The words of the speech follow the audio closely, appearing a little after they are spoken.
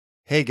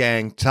Hey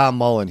gang, Tom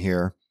Mullen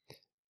here.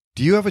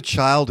 Do you have a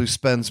child who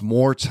spends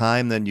more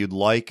time than you'd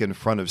like in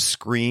front of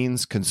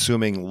screens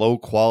consuming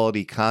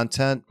low-quality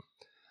content?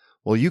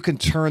 Well, you can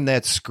turn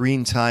that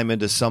screen time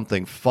into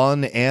something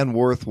fun and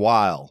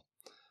worthwhile.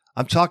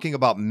 I'm talking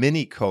about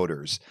Mini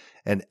Coders,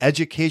 an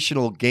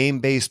educational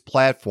game-based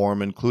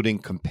platform including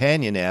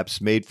companion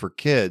apps made for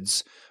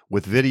kids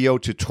with video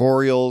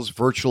tutorials,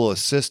 virtual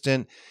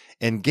assistant,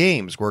 and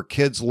games where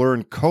kids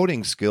learn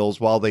coding skills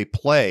while they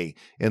play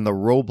in the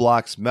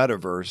Roblox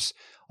metaverse,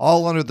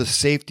 all under the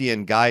safety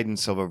and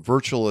guidance of a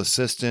virtual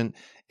assistant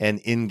and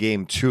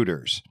in-game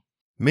tutors.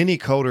 Mini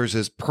Coders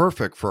is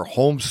perfect for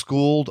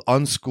homeschooled,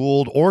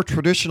 unschooled, or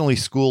traditionally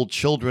schooled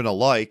children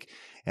alike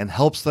and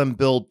helps them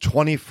build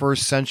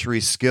 21st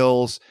century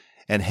skills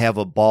and have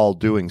a ball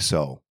doing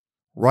so.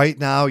 Right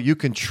now, you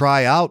can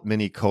try out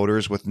Mini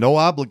Coders with no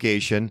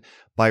obligation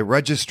by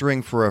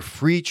registering for a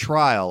free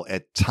trial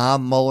at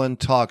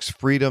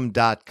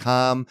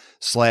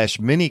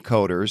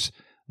tommullentalksfreedom.com/minicoders.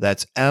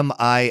 That's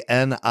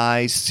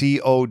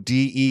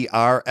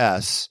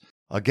MINICODERS.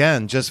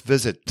 Again, just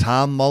visit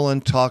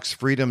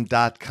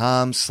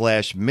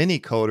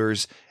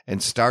tommullentalksfreedom.com/minicoders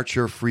and start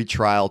your free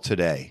trial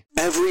today.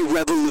 Every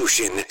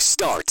revolution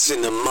starts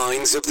in the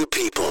minds of the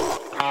people.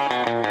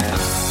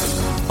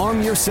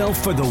 Arm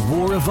yourself for the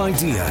war of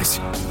ideas.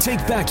 Take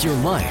back your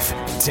life.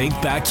 Take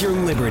back your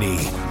liberty.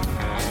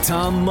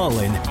 Tom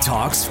Mullen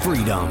Talks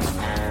Freedom.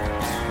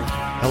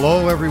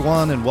 Hello,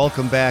 everyone, and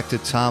welcome back to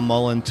Tom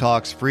Mullen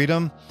Talks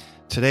Freedom.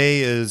 Today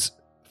is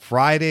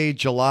Friday,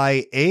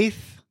 July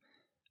 8th.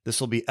 This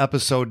will be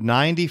episode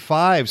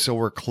 95, so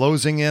we're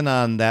closing in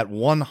on that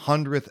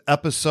 100th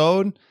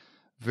episode.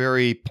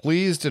 Very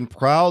pleased and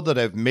proud that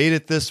I've made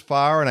it this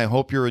far, and I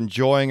hope you're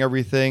enjoying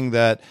everything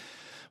that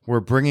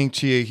we're bringing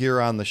to you here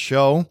on the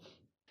show.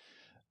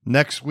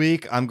 Next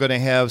week, I'm going to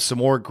have some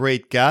more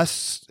great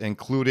guests,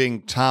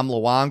 including Tom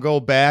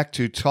Luongo back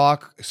to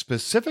talk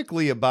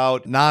specifically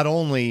about not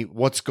only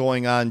what's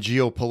going on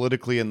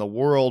geopolitically in the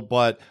world,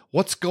 but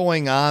what's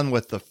going on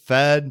with the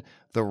Fed,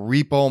 the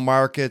repo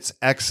markets,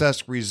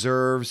 excess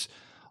reserves,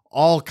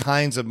 all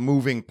kinds of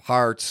moving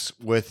parts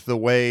with the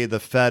way the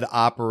Fed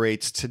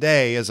operates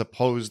today as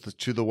opposed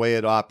to the way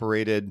it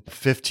operated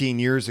 15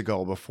 years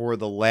ago before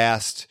the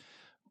last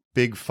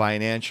big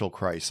financial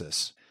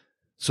crisis.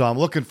 So I'm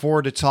looking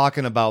forward to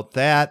talking about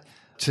that.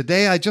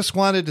 Today, I just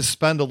wanted to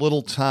spend a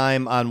little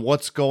time on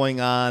what's going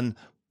on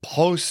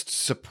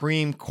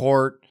post-Supreme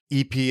Court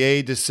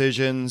EPA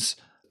decisions,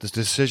 the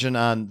decision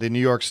on the New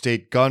York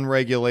State gun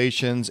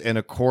regulations, and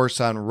of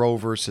course on Roe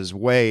versus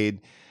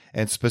Wade,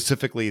 and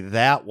specifically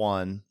that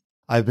one.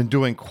 I've been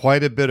doing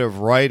quite a bit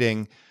of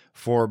writing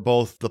for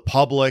both the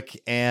public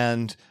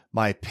and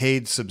my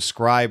paid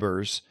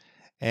subscribers.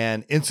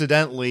 And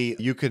incidentally,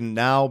 you can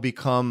now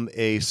become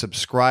a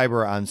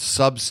subscriber on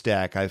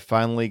Substack. I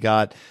finally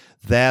got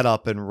that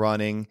up and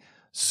running.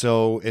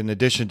 So in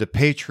addition to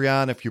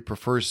Patreon, if you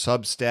prefer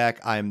Substack,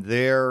 I'm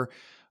there.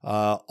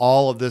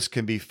 All of this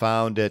can be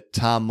found at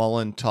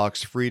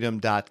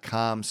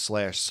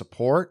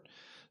tommullentalksfreedom.com/support.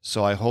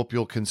 So I hope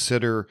you'll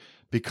consider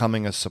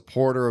becoming a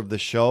supporter of the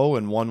show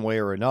in one way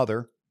or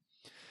another.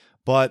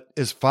 But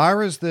as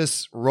far as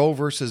this Roe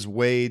versus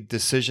Wade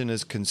decision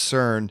is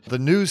concerned, the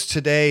news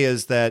today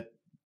is that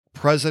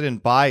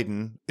President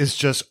Biden is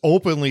just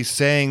openly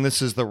saying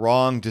this is the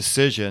wrong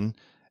decision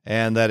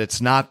and that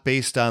it's not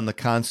based on the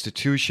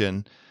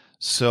Constitution.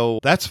 So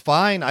that's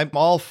fine. I'm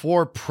all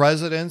for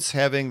presidents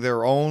having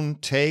their own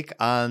take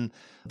on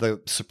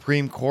the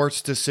Supreme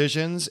Court's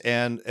decisions,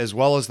 and as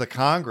well as the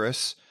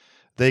Congress.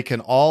 They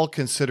can all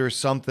consider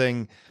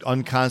something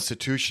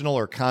unconstitutional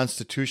or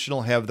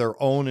constitutional, have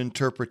their own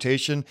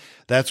interpretation.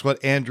 That's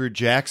what Andrew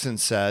Jackson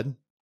said.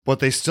 But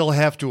they still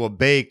have to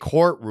obey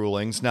court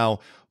rulings. Now,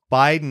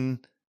 Biden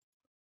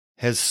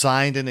has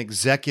signed an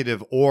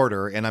executive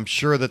order, and I'm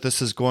sure that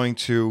this is going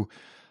to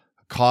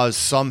cause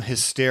some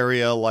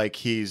hysteria, like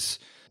he's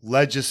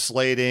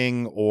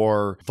legislating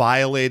or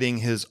violating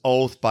his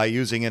oath by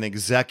using an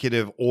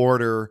executive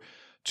order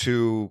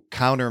to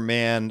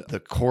countermand the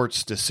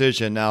court's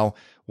decision. Now,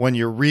 when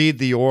you read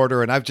the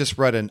order, and I've just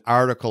read an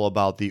article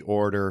about the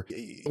order,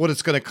 what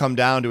it's going to come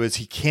down to is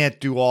he can't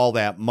do all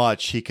that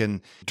much. He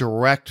can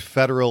direct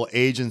federal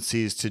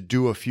agencies to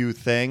do a few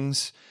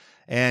things,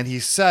 and he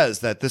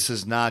says that this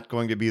is not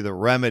going to be the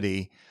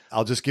remedy.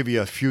 I'll just give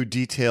you a few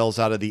details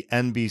out of the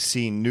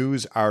NBC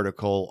News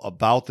article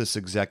about this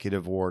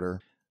executive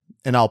order,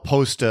 and I'll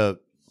post a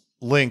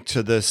link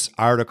to this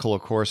article, of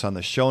course, on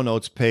the show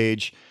notes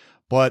page.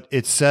 But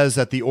it says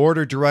that the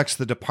order directs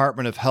the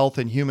Department of Health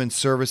and Human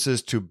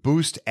Services to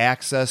boost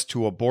access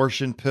to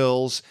abortion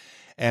pills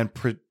and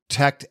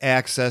protect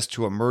access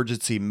to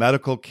emergency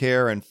medical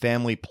care and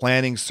family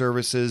planning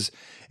services,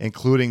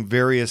 including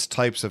various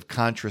types of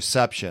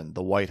contraception,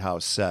 the White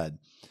House said.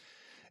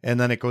 And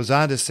then it goes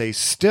on to say,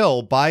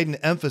 still, Biden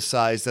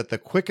emphasized that the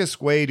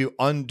quickest way to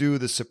undo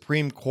the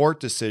Supreme Court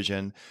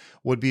decision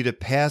would be to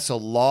pass a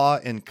law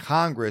in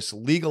Congress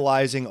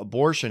legalizing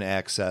abortion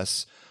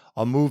access,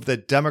 a move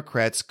that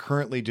Democrats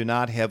currently do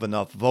not have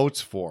enough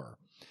votes for.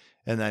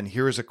 And then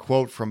here's a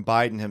quote from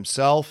Biden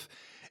himself.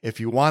 If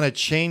you want to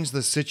change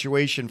the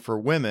situation for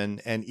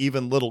women and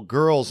even little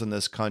girls in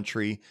this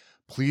country,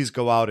 please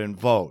go out and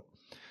vote.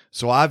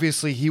 So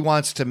obviously he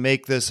wants to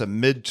make this a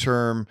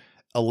midterm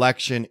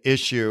election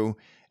issue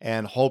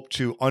and hope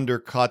to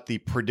undercut the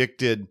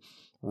predicted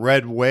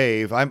red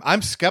wave.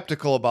 I'm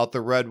skeptical about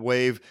the red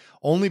wave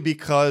only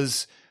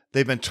because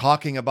they've been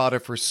talking about it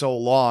for so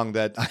long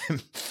that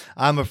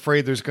I'm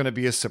afraid there's going to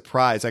be a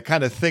surprise. I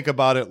kind of think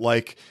about it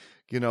like,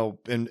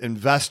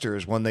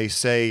 investors when they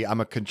say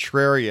I'm a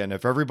contrarian.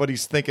 If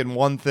everybody's thinking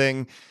one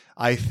thing,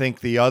 I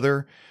think the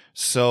other.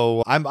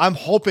 So I'm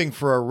hoping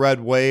for a red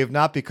wave,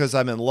 not because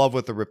I'm in love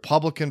with the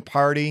Republican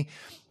Party,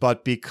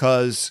 but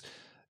because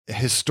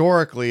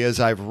historically, as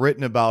I've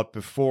written about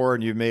before,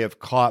 and you may have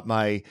caught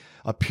my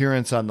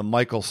appearance on the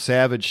Michael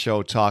Savage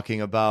show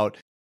talking about,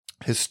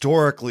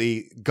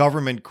 historically,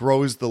 government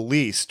grows the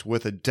least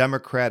with a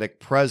Democratic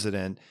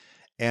president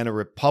and a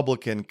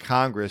Republican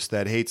Congress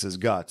that hates his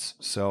guts.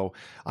 So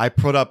I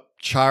put up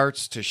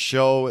charts to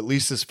show, at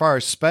least as far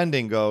as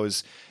spending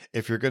goes,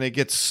 if you're going to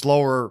get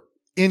slower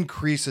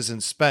increases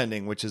in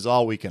spending, which is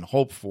all we can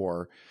hope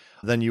for,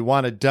 then you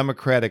want a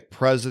Democratic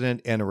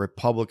president and a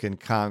Republican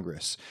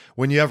Congress.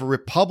 When you have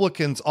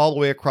Republicans all the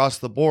way across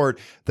the board,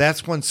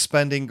 that's when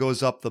spending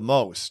goes up the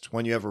most,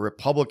 when you have a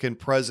Republican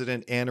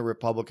president and a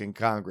Republican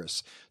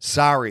Congress.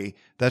 Sorry,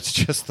 that's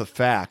just the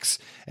facts.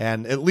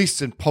 And at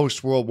least in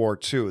post-World War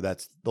II,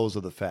 those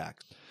are the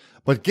facts.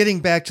 But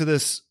getting back to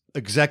this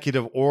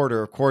executive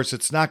order, of course,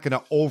 it's not going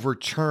to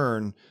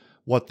overturn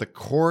what the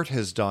court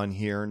has done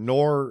here,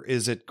 nor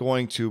is it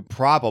going to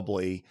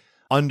probably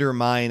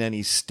undermine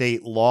any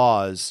state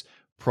laws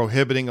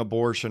prohibiting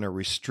abortion or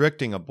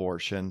restricting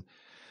abortion.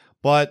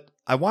 But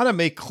I want to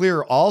make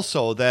clear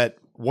also that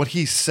what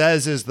he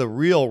says is the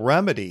real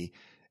remedy,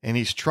 and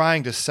he's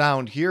trying to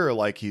sound here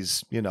like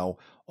he's,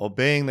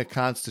 obeying the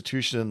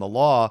Constitution and the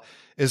law,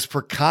 is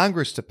for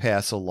Congress to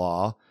pass a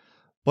law,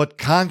 but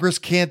Congress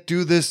can't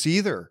do this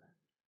either.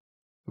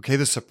 Okay,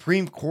 the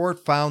Supreme Court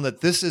found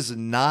that this is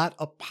not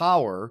a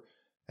power,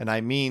 and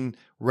I mean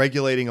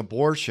regulating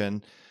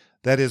abortion,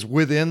 that is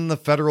within the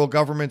federal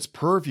government's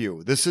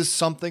purview. This is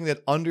something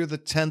that under the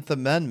 10th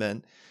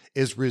Amendment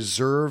is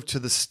reserved to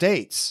the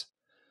states.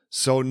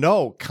 So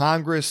no,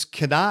 Congress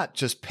cannot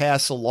just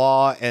pass a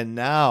law and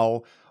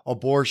now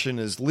abortion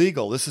is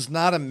legal. This is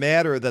not a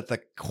matter that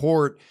the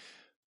court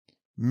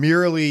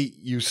merely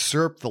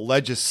usurped the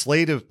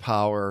legislative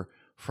power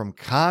from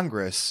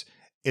Congress.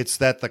 It's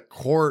that the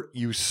court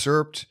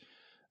usurped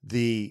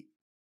the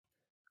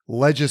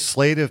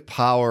legislative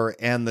power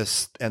and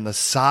the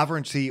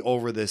sovereignty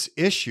over this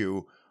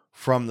issue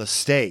from the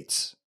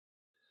states.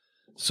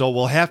 So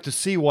we'll have to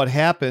see what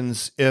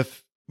happens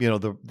if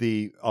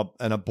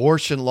an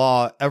abortion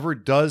law ever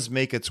does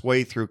make its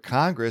way through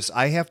Congress.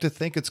 I have to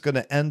think it's going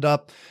to end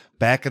up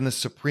back in the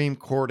Supreme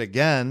Court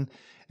again.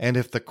 And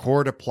if the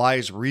court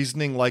applies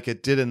reasoning like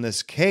it did in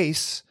this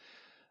case,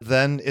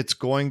 then it's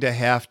going to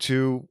have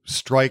to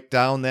strike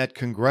down that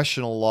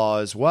congressional law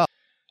as well.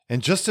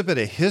 And just a bit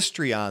of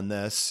history on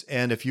this,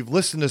 and if you've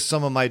listened to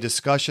some of my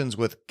discussions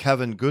with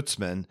Kevin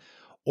Gutzman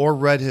or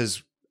read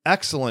his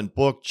excellent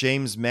book,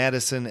 James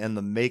Madison and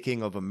the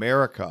Making of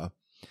America,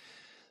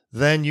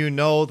 then you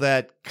know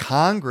that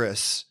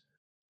Congress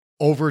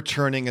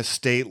overturning a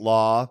state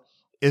law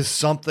is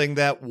something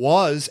that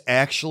was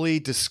actually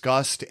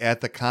discussed at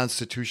the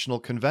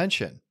Constitutional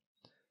Convention.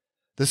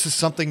 This is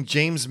something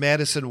James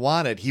Madison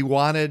wanted. He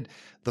wanted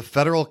the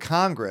federal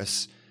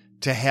Congress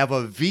to have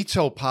a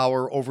veto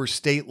power over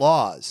state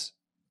laws.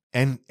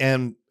 And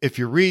if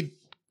you read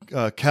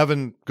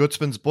Kevin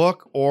Gutzman's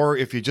book, or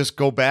if you just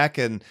go back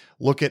and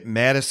look at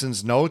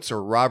Madison's notes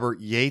or Robert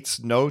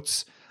Yates'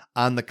 notes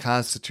on the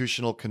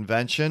Constitutional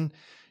Convention,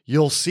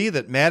 you'll see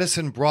that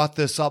Madison brought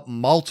this up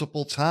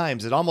multiple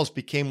times. It almost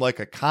became like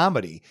a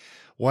comedy.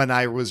 When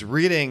I was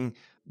reading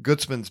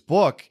Gutzman's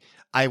book,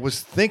 I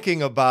was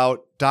thinking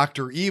about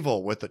Dr.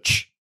 Evil with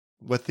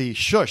the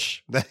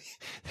shush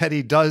that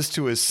he does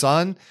to his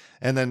son.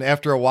 And then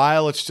after a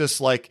while, it's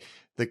just like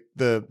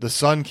the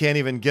son can't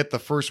even get the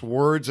first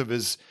words of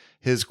his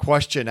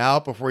question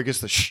out before he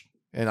gets the shh.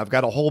 And I've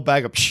got a whole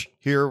bag of shh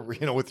here,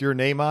 with your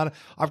name on it.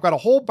 I've got a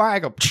whole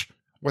bag of shh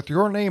with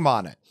your name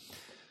on it.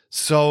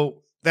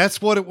 So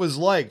that's what it was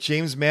like.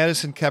 James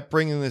Madison kept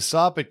bringing this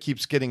up. It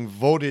keeps getting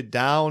voted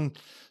down,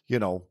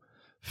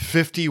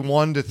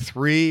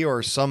 51-3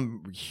 or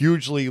some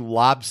hugely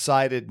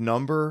lopsided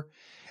number.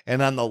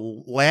 And on the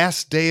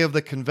last day of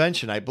the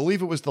convention, I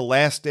believe it was the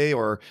last day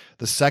or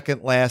the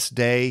second last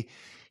day,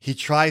 he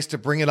tries to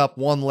bring it up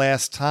one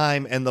last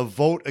time, and the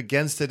vote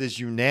against it is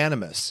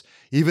unanimous.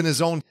 Even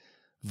his own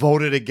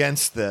voted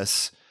against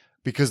this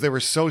because they were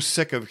so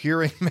sick of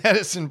hearing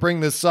Madison bring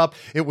this up.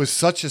 It was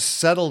such a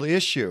settled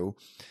issue.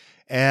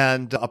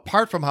 And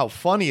apart from how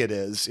funny it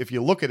is, if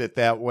you look at it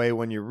that way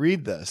when you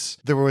read this,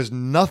 there was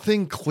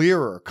nothing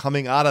clearer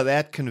coming out of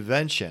that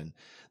convention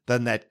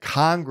than that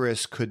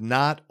Congress could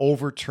not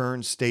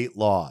overturn state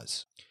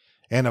laws.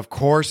 And of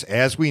course,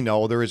 as we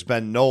know, there has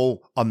been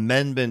no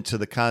amendment to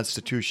the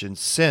Constitution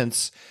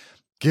since,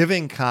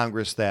 giving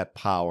Congress that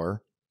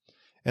power.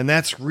 And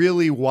that's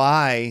really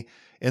why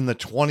in the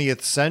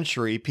 20th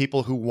century,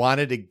 people who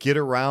wanted to get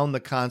around the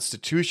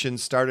Constitution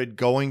started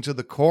going to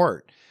the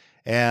court.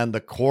 And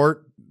the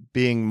court,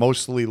 being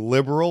mostly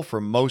liberal for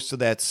most of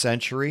that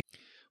century,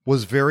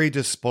 was very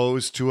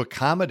disposed to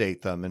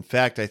accommodate them. In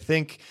fact, I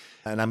think,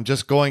 and I'm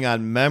just going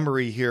on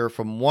memory here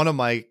from one of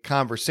my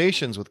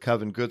conversations with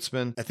Kevin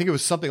Gutzman, I think it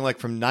was something like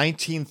from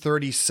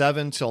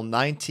 1937 till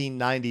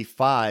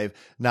 1995,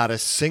 not a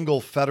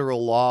single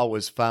federal law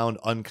was found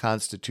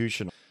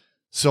unconstitutional.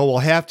 So we'll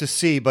have to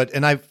see.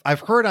 And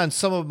I've heard on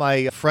some of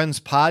my friends'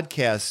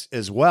 podcasts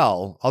as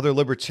well, other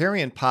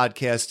libertarian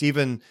podcasts,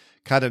 even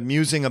kind of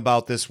musing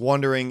about this,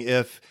 wondering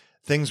if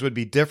things would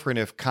be different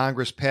if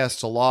Congress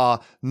passed a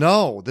law.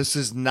 No, this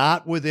is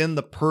not within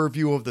the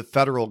purview of the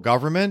federal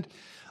government.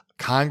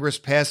 Congress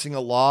passing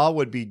a law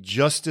would be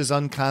just as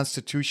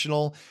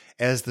unconstitutional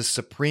as the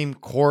Supreme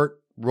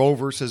Court Roe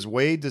versus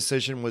Wade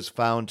decision was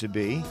found to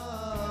be.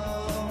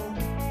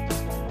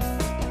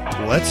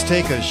 Let's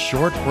take a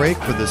short break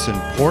for this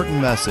important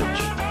message.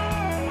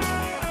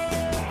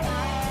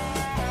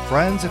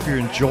 Friends, if you're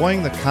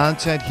enjoying the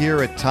content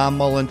here at Tom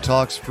Mullen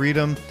Talks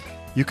Freedom,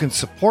 you can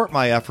support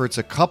my efforts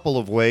a couple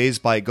of ways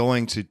by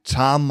going to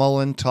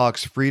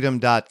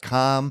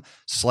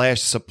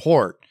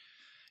tommullentalksfreedom.com/support.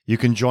 You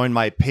can join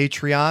my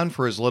Patreon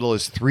for as little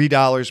as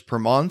 $3 per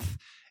month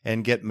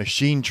and get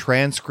machine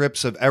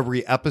transcripts of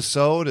every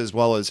episode, as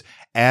well as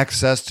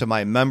access to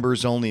my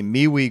members-only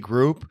MeWe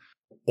group,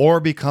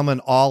 or become an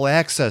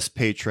all-access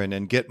patron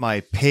and get my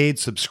paid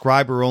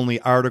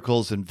subscriber-only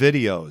articles and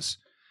videos.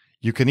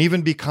 You can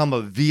even become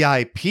a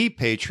VIP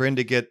patron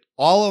to get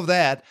all of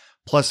that,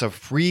 plus a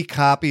free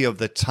copy of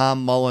the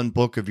Tom Mullen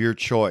book of your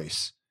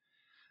choice.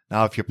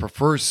 Now, if you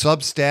prefer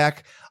Substack,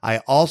 I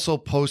also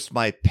post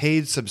my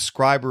paid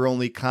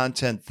subscriber-only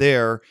content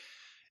there,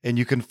 and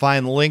you can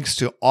find links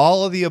to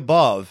all of the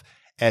above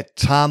at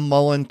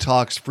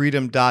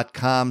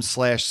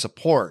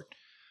tommullentalksfreedom.com/support.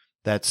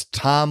 That's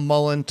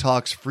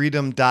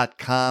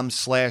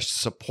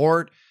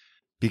tommullentalksfreedom.com/support.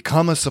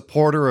 Become a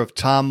supporter of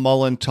Tom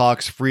Mullen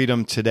Talks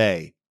Freedom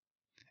today.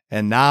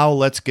 And now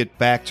let's get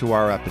back to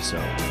our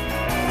episode.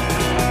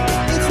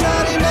 It's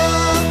not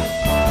enough.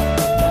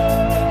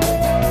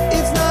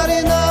 It's not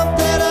enough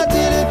that I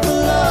did it for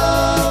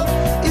love.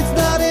 It's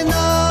not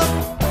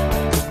enough.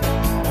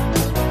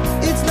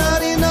 It's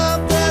not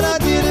enough that I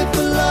did it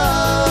for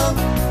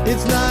love.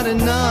 It's not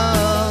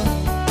enough.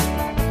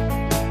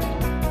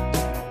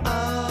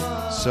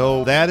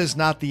 So that is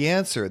not the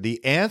answer.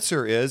 The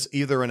answer is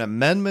either an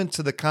amendment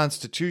to the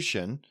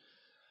Constitution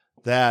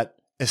that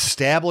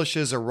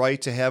establishes a right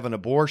to have an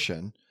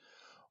abortion,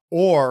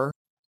 or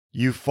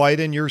you fight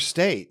in your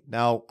state.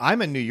 Now,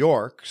 I'm in New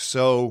York,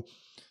 so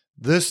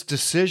this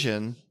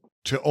decision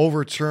to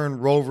overturn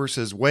Roe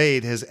versus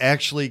Wade has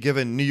actually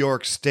given New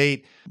York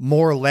State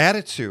more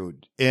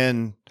latitude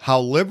in how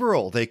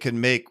liberal they can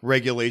make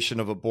regulation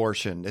of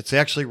abortion. It's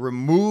actually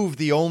removed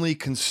the only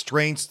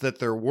constraints that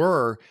there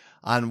were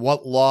on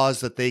what laws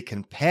that they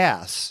can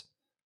pass,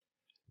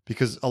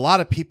 because a lot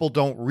of people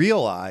don't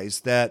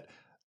realize that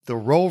the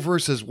Roe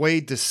versus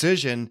Wade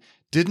decision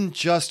didn't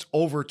just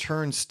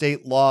overturn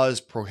state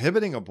laws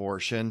prohibiting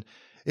abortion.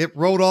 It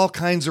wrote all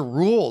kinds of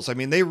rules. I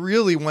mean, they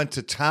really went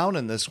to town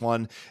in this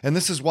one. And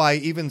this is why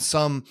even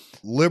some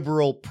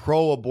liberal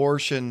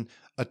pro-abortion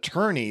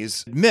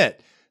attorneys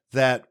admit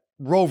that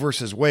Roe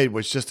versus Wade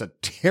was just a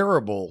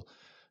terrible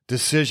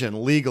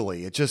decision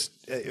legally.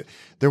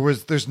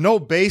 There's no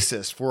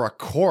basis for a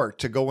court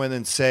to go in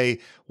and say,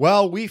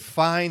 well, we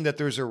find that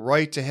there's a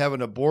right to have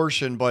an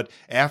abortion, but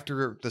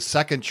after the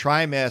second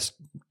trimester,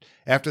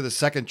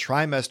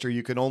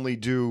 you can only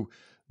do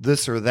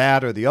this or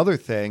that or the other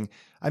thing.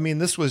 I mean,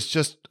 this was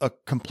just a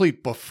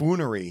complete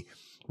buffoonery,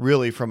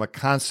 really, from a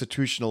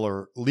constitutional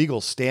or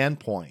legal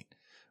standpoint.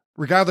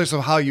 Regardless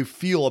of how you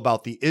feel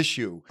about the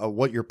issue,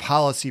 what your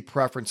policy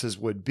preferences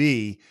would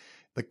be,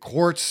 the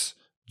court's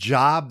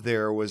job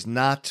there was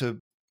not to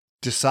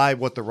decide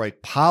what the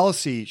right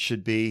policy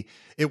should be.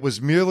 It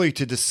was merely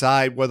to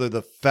decide whether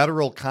the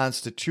federal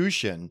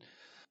Constitution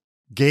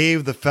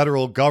gave the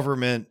federal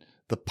government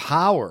the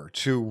power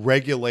to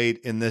regulate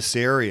in this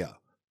area.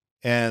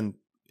 And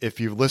if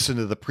you've listened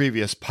to the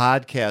previous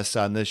podcasts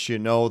on this, you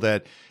know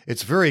that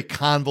it's very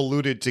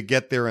convoluted to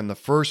get there in the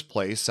first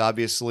place.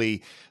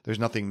 Obviously, there's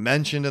nothing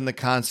mentioned in the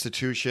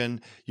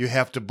Constitution. You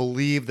have to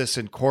believe this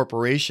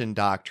incorporation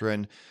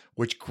doctrine,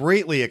 which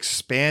greatly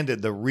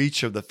expanded the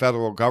reach of the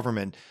federal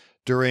government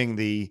during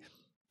the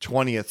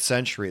 20th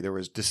century. There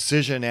was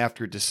decision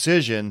after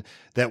decision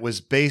that was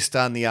based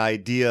on the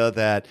idea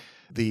that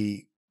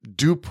the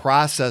due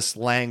process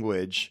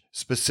language,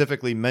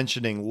 specifically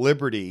mentioning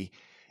liberty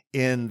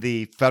in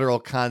the federal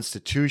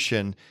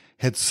Constitution,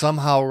 had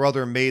somehow or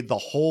other made the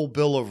whole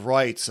Bill of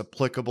Rights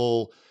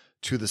applicable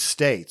to the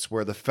states,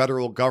 where the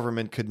federal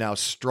government could now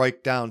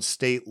strike down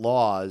state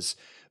laws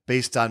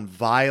based on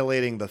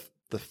violating the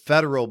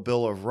federal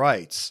Bill of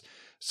Rights.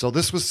 So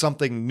this was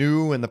something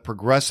new in the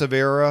progressive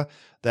era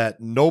that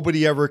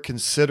nobody ever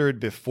considered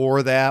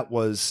before that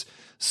was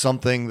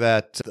something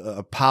that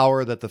a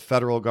power that the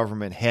federal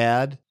government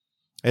had.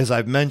 As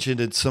I've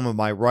mentioned in some of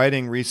my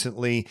writing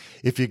recently,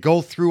 if you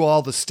go through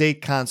all the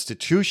state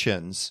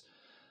constitutions,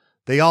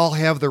 they all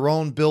have their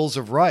own bills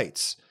of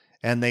rights,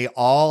 and they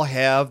all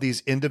have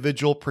these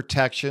individual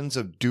protections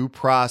of due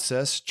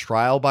process,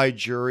 trial by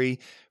jury,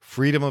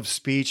 freedom of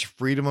speech,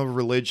 freedom of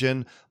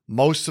religion.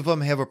 Most of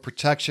them have a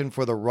protection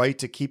for the right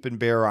to keep and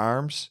bear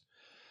arms.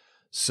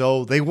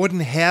 So they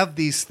wouldn't have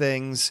these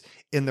things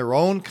in their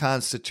own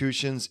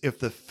constitutions if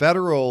the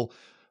federal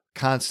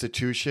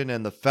Constitution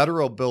and the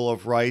federal Bill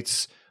of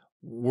Rights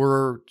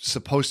were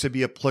supposed to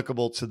be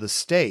applicable to the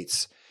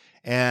states.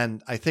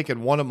 And I think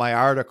in one of my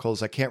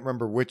articles, I can't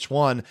remember which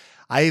one,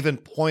 I even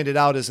pointed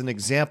out as an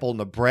example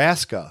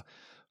Nebraska,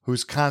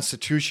 whose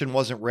constitution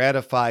wasn't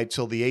ratified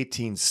till the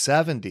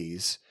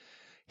 1870s,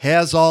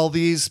 has all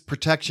these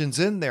protections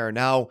in there.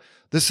 Now,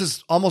 this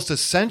is almost a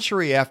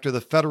century after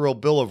the federal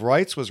Bill of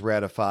Rights was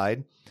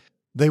ratified.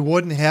 They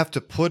wouldn't have to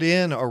put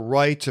in a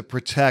right to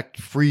protect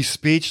free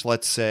speech,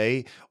 let's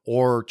say,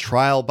 or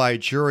trial by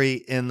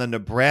jury in the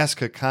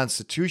Nebraska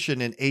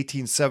Constitution in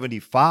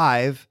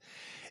 1875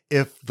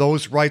 if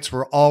those rights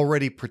were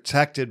already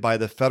protected by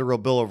the federal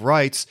Bill of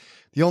Rights.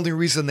 The only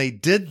reason they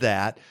did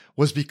that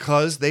was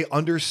because they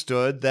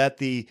understood that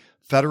the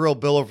federal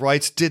Bill of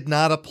Rights did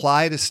not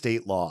apply to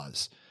state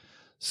laws.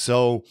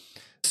 So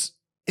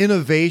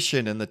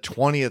innovation in the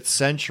 20th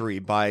century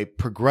by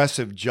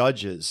progressive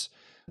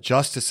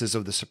justices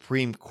of the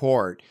Supreme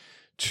Court,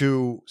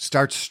 to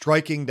start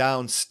striking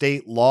down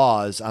state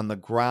laws on the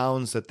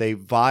grounds that they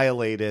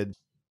violated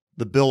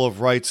the Bill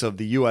of Rights of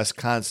the U.S.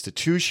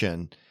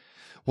 Constitution,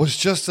 was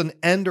just an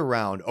end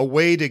around, a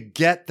way to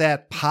get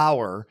that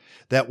power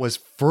that was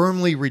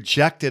firmly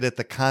rejected at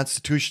the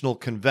Constitutional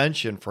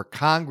Convention for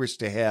Congress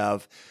to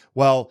have.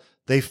 Well,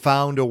 they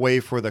found a way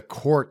for the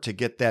court to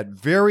get that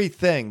very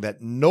thing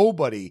that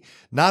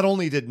not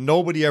only did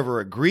nobody ever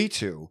agree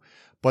to,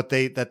 but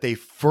that they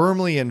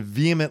firmly and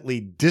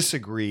vehemently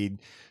disagreed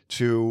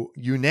to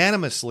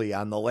unanimously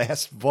on the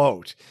last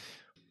vote.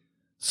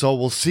 So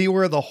we'll see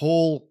where the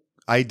whole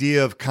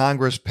idea of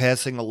Congress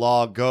passing a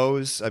law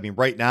goes. I mean,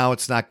 right now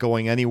it's not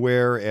going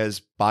anywhere,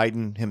 as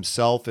Biden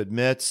himself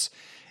admits.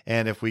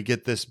 And if we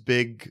get this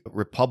big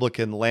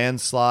Republican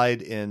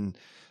landslide in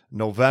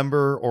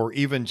November, or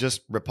even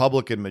just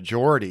Republican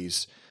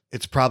majorities,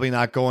 it's probably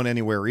not going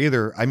anywhere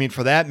either. I mean,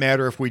 for that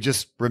matter, if we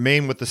just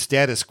remain with the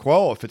status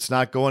quo, if it's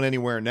not going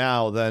anywhere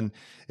now, then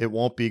it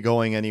won't be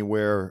going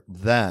anywhere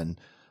then.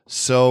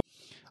 So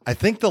I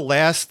think the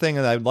last thing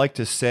that I'd like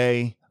to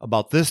say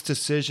about this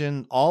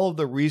decision, all of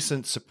the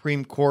recent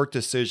Supreme Court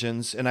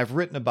decisions, and I've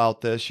written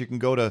about this, you can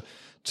go to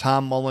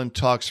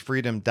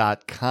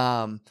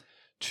TomMullenTalksFreedom.com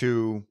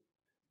to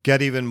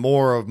get even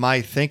more of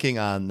my thinking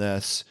on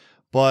this.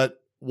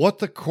 But what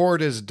the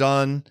court has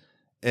done,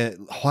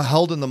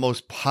 held in the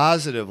most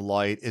positive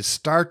light, is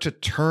start to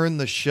turn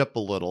the ship a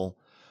little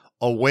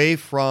away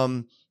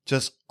from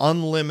just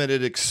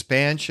unlimited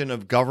expansion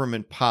of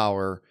government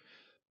power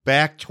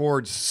back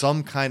towards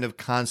some kind of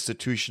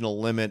constitutional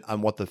limit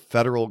on what the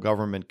federal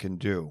government can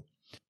do.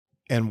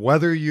 And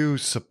whether you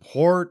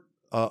support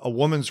a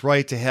woman's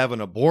right to have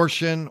an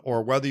abortion,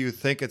 or whether you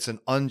think it's an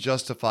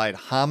unjustified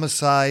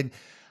homicide,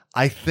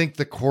 I think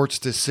the court's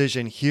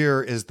decision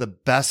here is the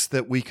best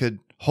that we could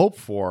hope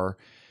for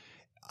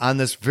on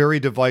this very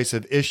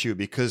divisive issue,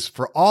 because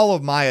for all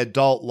of my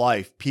adult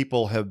life,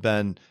 people have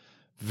been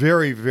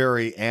very,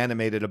 very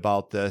animated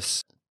about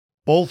this.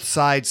 Both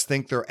sides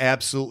think they're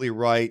absolutely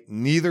right.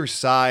 Neither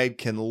side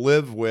can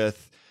live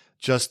with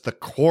just the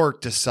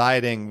court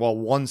deciding, well,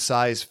 one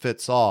size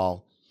fits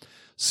all.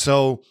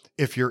 So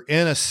if you're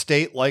in a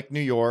state like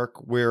New York,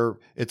 where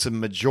it's a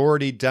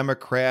majority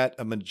Democrat,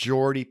 a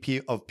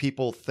majority of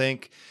people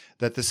think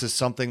that this is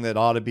something that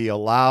ought to be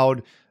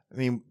allowed, I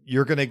mean,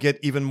 you're going to get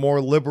even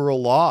more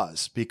liberal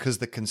laws because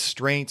the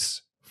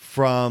constraints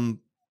from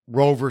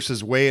Roe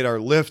versus Wade are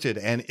lifted.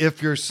 And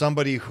if you're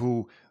somebody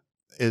who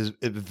is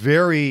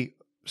very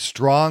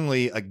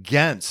strongly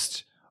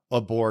against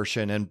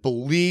abortion and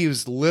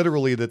believes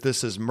literally that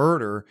this is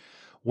murder,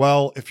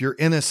 well, if you're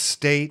in a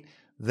state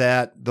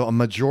that the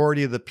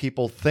majority of the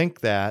people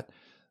think that,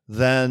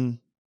 then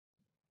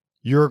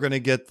you're going to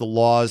get the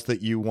laws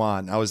that you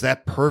want. Now, is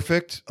that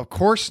perfect? Of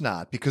course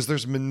not, because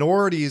there's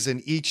minorities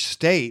in each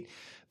state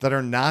that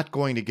are not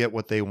going to get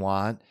what they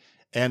want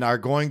and are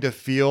going to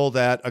feel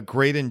that a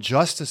great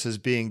injustice is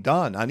being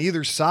done on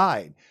either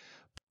side.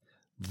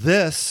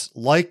 This,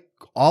 like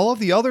all of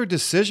the other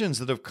decisions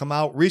that have come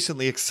out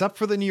recently, except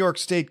for the New York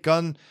State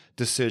gun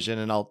decision,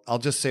 and I'll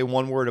just say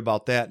one word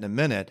about that in a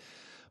minute,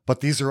 but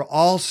these are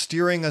all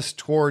steering us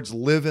towards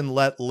live and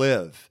let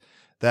live.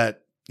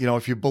 That, you know,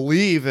 if you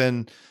believe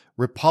in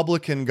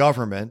Republican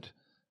government,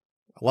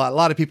 a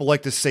lot of people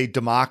like to say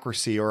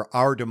democracy or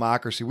our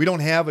democracy. We don't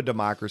have a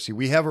democracy.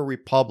 We have a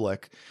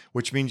republic,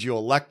 which means you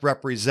elect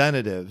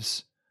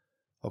representatives,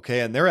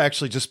 okay? And they're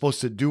actually just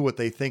supposed to do what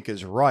they think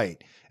is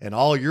right. And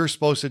all you're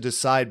supposed to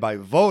decide by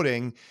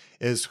voting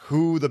is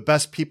who the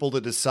best people to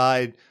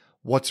decide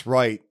what's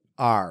right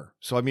are.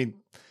 So, I mean,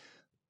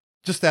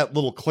 just that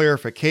little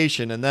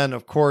clarification. And then,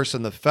 of course,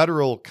 in the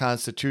federal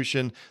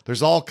constitution,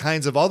 there's all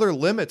kinds of other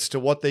limits to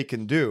what they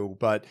can do.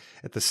 But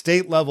at the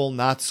state level,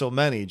 not so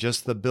many,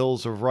 just the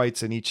bills of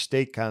rights in each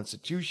state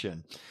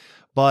constitution.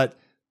 But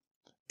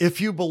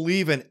if you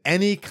believe in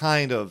any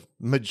kind of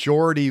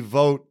majority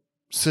vote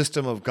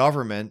system of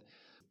government,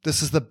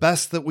 this is the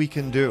best that we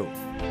can do.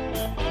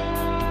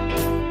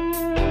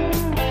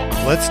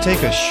 Let's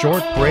take a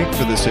short break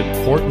for this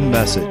important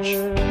message.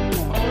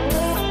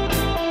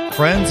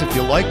 Friends, if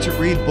you like to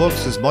read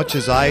books as much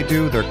as I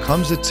do, there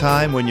comes a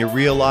time when you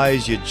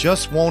realize you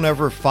just won't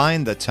ever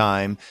find the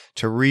time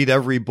to read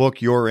every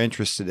book you're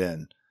interested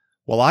in.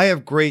 Well, I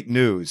have great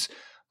news.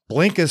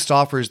 Blinkist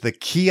offers the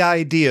key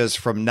ideas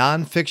from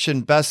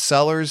nonfiction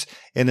bestsellers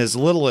in as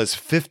little as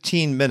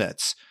 15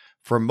 minutes.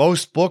 For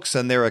most books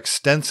and their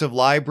extensive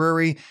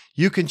library,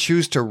 you can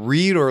choose to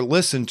read or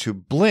listen to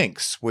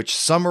blinks, which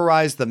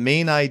summarize the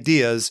main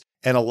ideas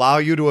and allow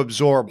you to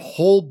absorb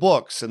whole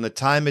books in the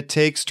time it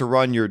takes to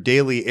run your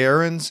daily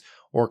errands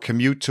or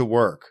commute to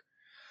work.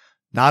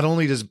 Not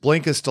only does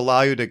Blinkist allow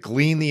you to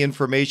glean the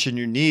information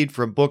you need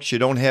from books you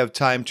don't have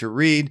time to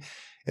read,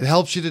 it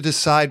helps you to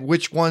decide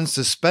which ones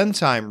to spend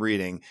time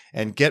reading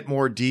and get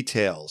more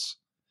details.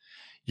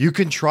 You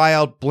can try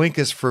out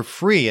Blinkist for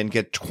free and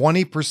get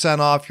 20%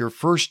 off your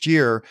first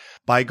year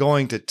by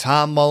going to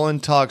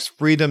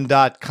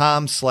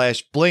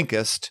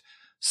tommullentalksfreedom.com/Blinkist,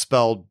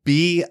 spelled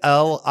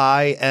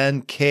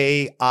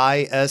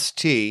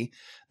BLINKIST.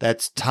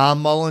 That's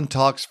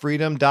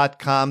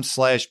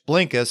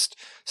tommullentalksfreedom.com/Blinkist.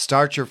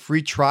 Start your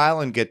free trial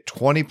and get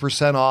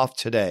 20% off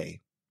today.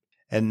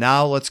 And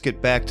now let's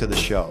get back to the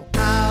show.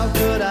 How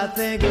could I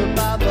think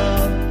about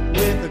love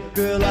with a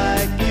girl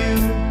like you?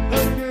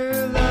 A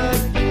girl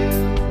like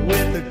you.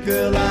 With a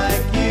girl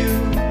like you.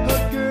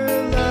 A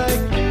girl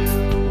like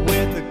you.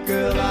 With a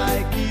girl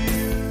like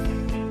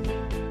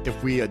you.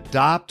 If we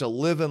adopt a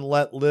live and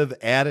let live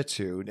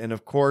attitude, and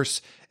of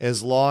course,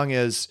 as long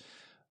as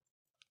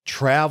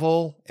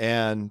travel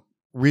and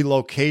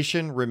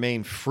relocation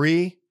remain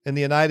free in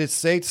the United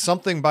States,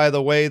 something, by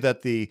the way,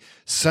 that the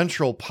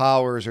central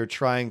powers are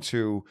trying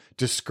to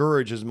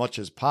discourage as much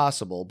as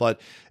possible.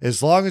 But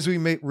as long as we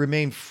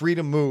remain free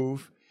to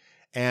move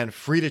and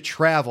free to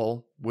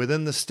travel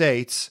within the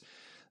states,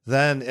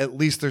 then at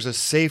least there's a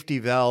safety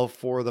valve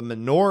for the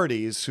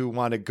minorities who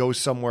want to go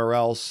somewhere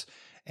else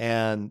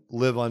and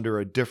live under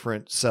a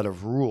different set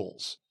of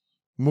rules.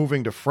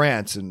 Moving to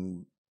France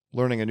and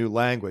learning a new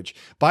language.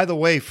 By the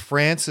way,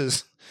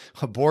 France's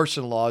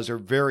abortion laws are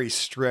very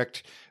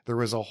strict. There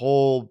was a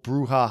whole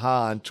brouhaha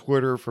on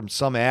Twitter from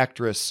some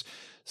actress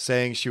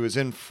saying she was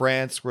in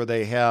France where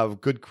they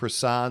have good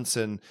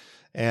croissants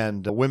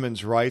and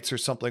women's rights or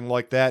something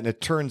like that. And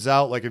it turns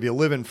out, like, if you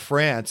live in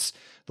France,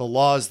 the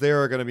laws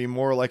there are going to be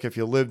more like if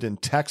you lived in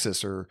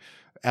Texas or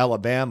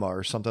Alabama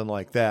or something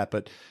like that.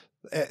 But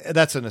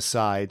that's an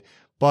aside.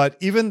 But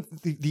even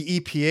the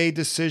EPA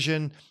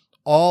decision,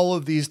 all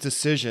of these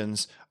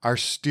decisions are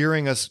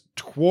steering us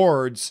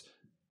towards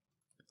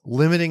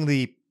limiting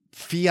the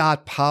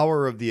fiat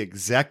power of the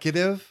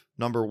executive,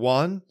 number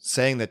one,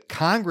 saying that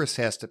Congress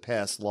has to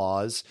pass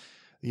laws.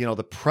 You know,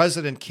 the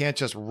president can't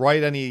just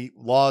write any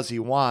laws he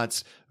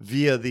wants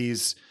via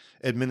these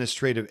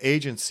administrative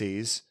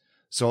agencies.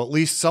 So at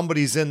least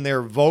somebody's in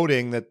there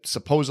voting that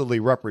supposedly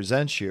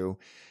represents you.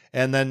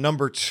 And then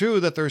number two,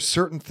 that there's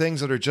certain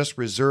things that are just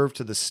reserved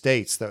to the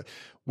states, that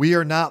we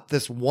are not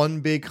this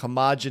one big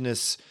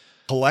homogenous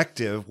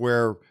collective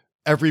where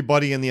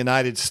everybody in the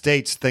United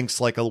States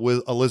thinks like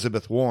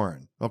Elizabeth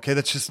Warren. Okay,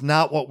 that's just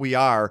not what we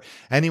are.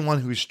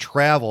 Anyone who's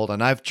traveled,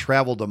 and I've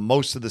traveled to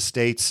most of the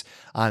states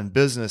on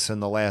business in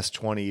the last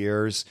 20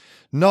 years,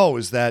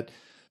 knows that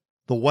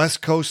the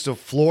west coast of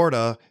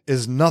Florida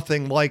is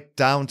nothing like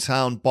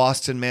downtown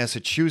Boston,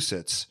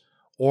 Massachusetts,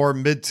 or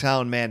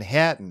midtown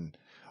Manhattan,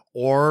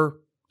 or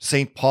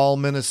St. Paul,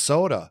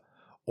 Minnesota,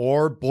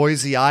 or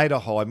Boise,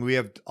 Idaho. I mean, we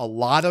have a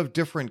lot of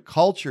different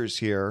cultures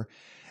here.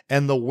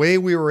 And the way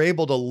we were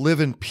able to live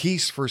in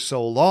peace for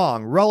so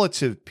long,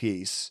 relative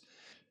peace,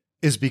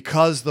 is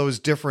because those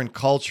different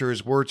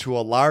cultures were to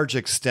a large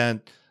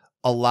extent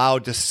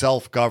allowed to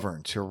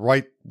self-govern, to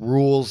write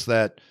rules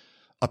that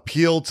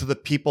appealed to the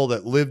people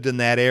that lived in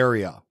that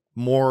area,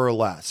 more or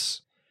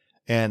less.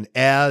 And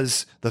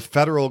as the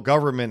federal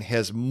government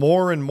has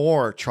more and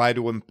more tried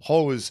to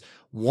impose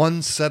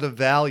one set of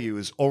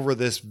values over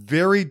this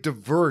very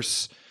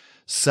diverse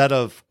set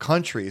of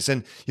countries.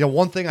 And, you know,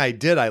 one thing I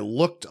did, I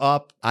looked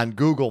up on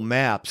Google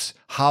Maps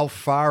how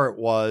far it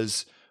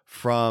was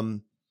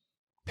from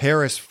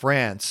Paris,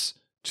 France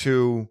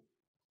to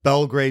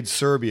Belgrade,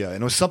 Serbia.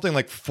 And it was something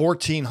like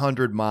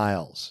 1,400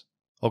 miles.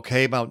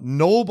 Okay. About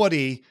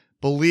nobody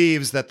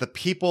believes that the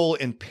people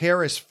in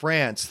Paris,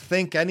 France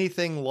think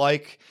anything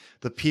like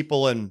the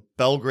people in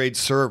Belgrade,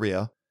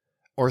 Serbia,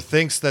 or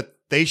thinks that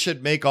they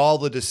should make all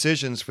the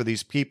decisions for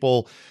these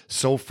people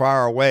so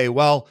far away.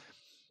 Well,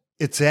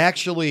 it's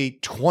actually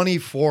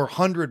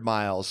 2,400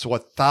 miles, so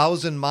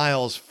 1,000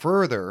 miles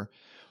further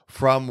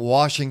from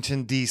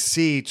Washington,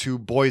 D.C. to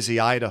Boise,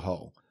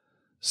 Idaho.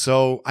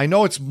 So I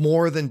know it's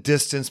more than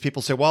distance.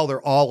 People say, well,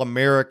 they're all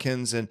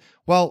Americans. And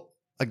well,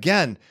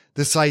 again,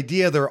 this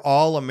idea they're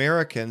all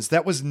Americans,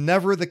 that was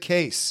never the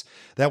case.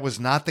 That was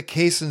not the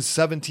case in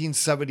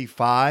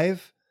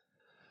 1775,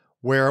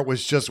 where it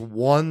was just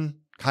one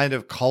kind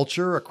of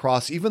culture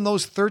across even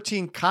those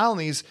 13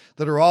 colonies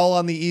that are all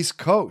on the East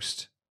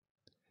Coast.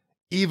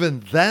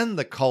 Even then,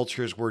 the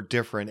cultures were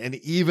different. And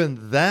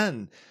even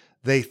then,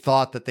 they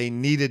thought that they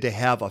needed to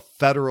have a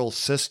federal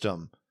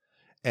system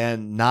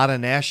and not a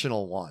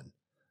national one.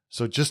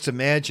 So just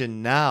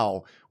imagine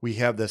now we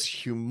have this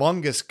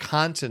humongous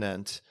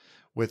continent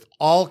with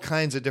all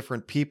kinds of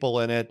different people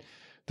in it.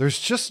 There's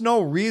just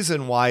no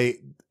reason why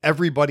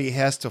everybody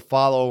has to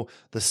follow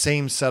the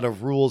same set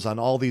of rules on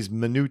all these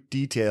minute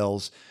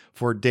details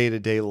for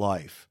day-to-day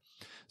life.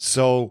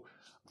 So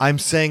I'm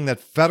saying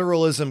that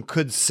federalism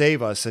could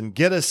save us and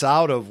get us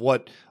out of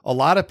what a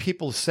lot of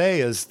people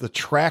say is the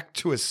track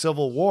to a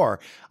civil war.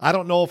 I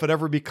don't know if it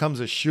ever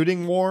becomes a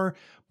shooting war,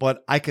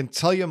 but I can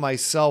tell you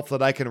myself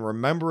that I can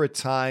remember a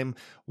time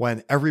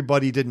when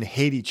everybody didn't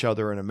hate each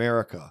other in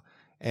America.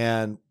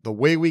 And the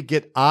way we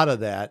get out of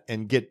that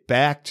and get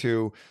back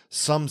to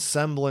some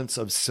semblance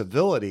of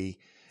civility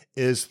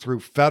is through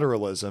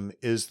federalism,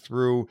 is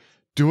through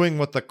doing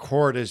what the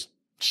court has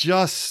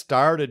just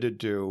started to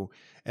do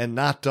and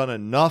not done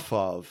enough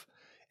of.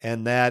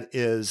 And that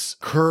is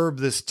curb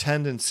this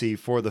tendency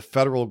for the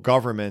federal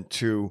government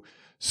to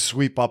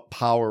sweep up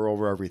power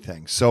over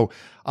everything. So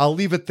I'll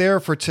leave it there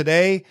for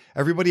today.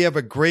 Everybody have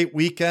a great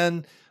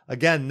weekend.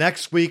 Again,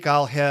 next week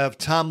I'll have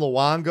Tom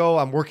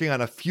Luongo. I'm working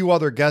on a few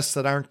other guests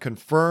that aren't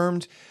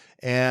confirmed.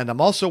 And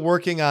I'm also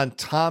working on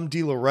Tom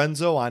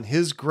DiLorenzo on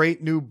his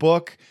great new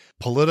book,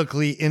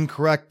 Politically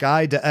Incorrect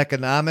Guide to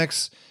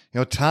Economics. You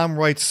know, Tom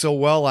writes so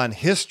well on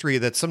history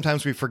that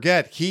sometimes we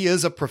forget he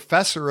is a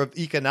professor of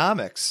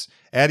economics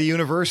at a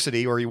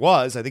university, or he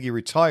was. I think he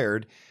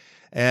retired.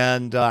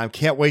 And I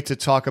can't wait to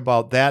talk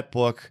about that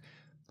book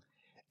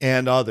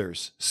and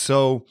others.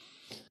 So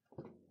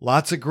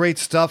lots of great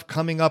stuff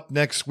coming up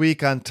next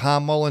week on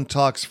Tom Mullen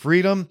Talks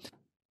Freedom.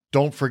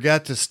 Don't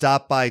forget to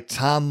stop by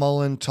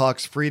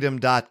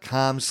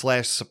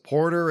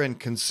tommullentalksfreedom.com/supporter and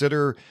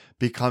consider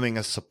becoming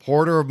a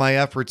supporter of my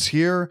efforts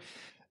here.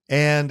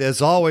 And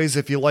as always,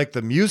 if you like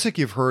the music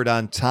you've heard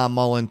on Tom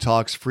Mullen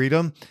Talks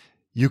Freedom,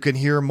 you can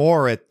hear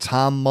more at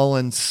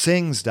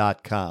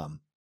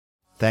tommullensings.com.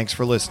 Thanks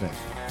for listening.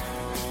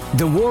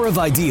 The war of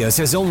ideas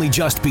has only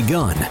just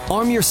begun.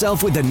 Arm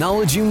yourself with the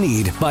knowledge you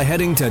need by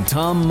heading to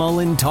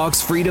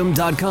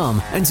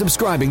tommullentalksfreedom.com and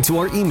subscribing to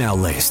our email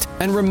list.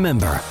 And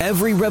remember,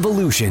 every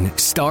revolution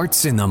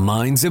starts in the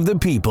minds of the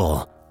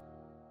people.